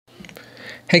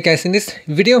Hey guys, in this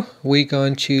video we're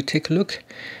going to take a look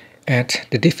at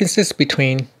the differences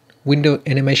between window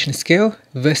animation scale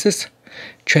versus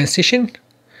transition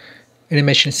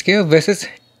animation scale versus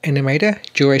animator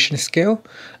duration scale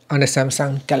on the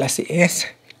Samsung Galaxy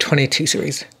S22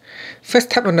 series. First,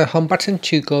 tap on the home button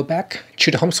to go back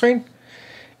to the home screen,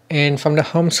 and from the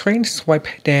home screen swipe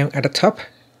down at the top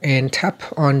and tap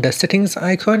on the settings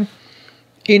icon.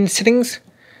 In settings,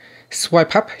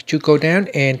 swipe up to go down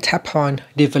and tap on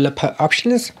developer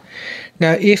options.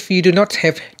 Now if you do not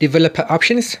have developer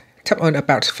options, tap on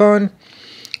about phone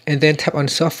and then tap on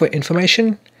software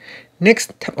information.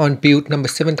 Next, tap on build number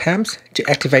 7 times to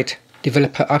activate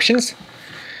developer options.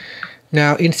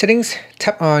 Now in settings,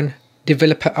 tap on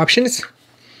developer options,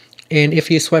 and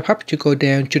if you swipe up to go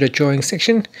down to the drawing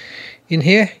section, in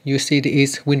here you see there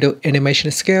is window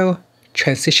animation scale,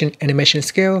 transition animation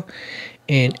scale,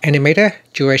 and animator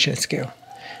duration scale.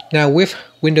 Now with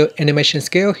window animation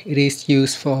scale, it is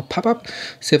used for pop-up.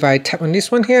 So if I tap on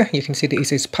this one here, you can see that it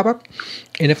says pop-up,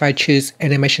 and if I choose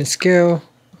animation scale,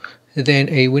 then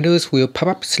a windows will pop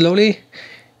up slowly,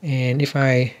 and if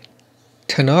I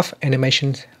turn off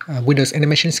windows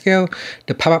animation scale,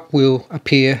 the pop-up will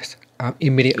appear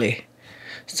immediately.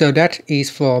 So that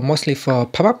is mostly for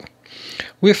pop-up.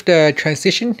 With the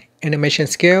transition animation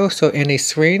scale, so any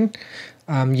screen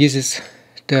uses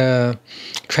the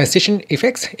transition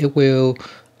effects, it will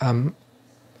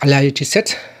allow you to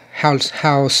set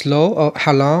how slow or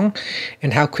how long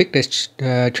and how quick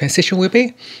the transition will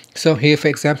be. So here, for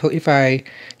example, if I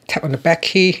tap on the back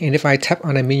key and if I tap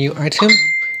on a menu item,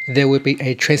 there will be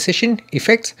a transition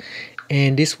effect,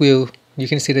 and this will, you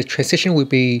can see the transition will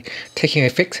be taking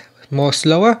effect more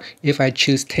slower if I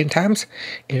choose 10 times.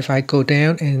 And if I go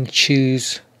down and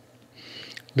choose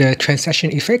the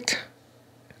transition effect,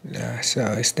 so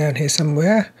it's down here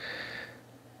somewhere,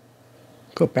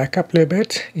 go back up a little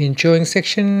bit in drawing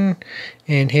section,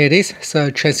 and here it is. So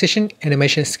transition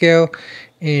animation scale,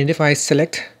 and if I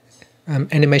select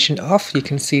animation off, you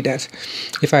can see that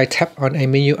if I tap on a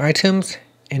menu items,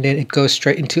 and then it goes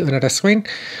straight into another screen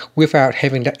without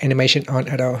having that animation on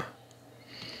at all.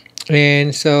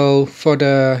 And so for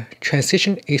the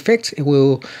transition effect, it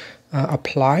will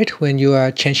apply when you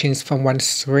are changing from one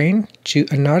screen to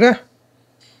another.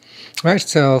 Right,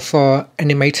 so for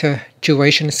animator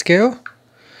duration scale,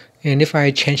 and if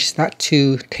I change that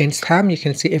to 10 times, you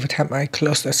can see every time I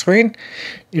close the screen,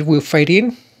 it will fade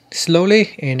in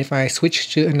slowly, and if I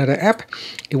switch to another app,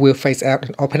 it will phase out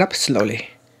and open up slowly.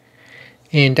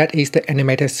 And that is the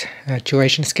animator's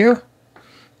duration scale,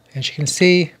 as you can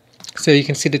see. So you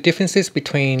can see the differences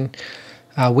between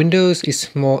Windows is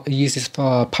more uses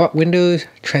for pop-up windows,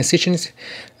 transitions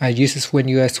uses when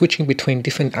you are switching between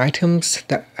different items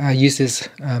that uses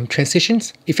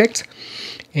transitions effects,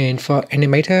 and for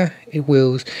animator it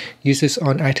will uses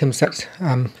on items that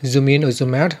zoom in or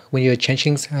zoom out when you're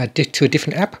changing to a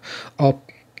different app or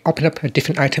open up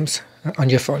different items on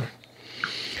your phone.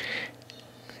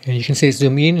 And you can see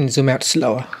zoom in and zoom out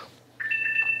slower.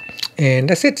 And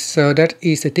that's it. So that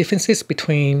is the differences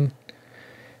between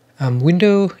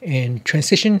window and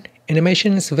transition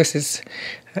animations versus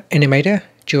animator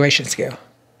duration scale.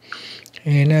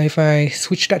 And now if I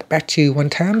switch that back to 1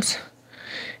 times,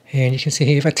 and you can see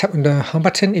here if I tap on the home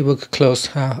button, it will close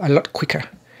a lot quicker.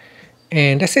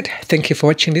 And that's it. Thank you for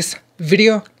watching this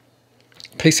video.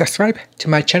 Please subscribe to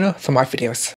my channel for more videos.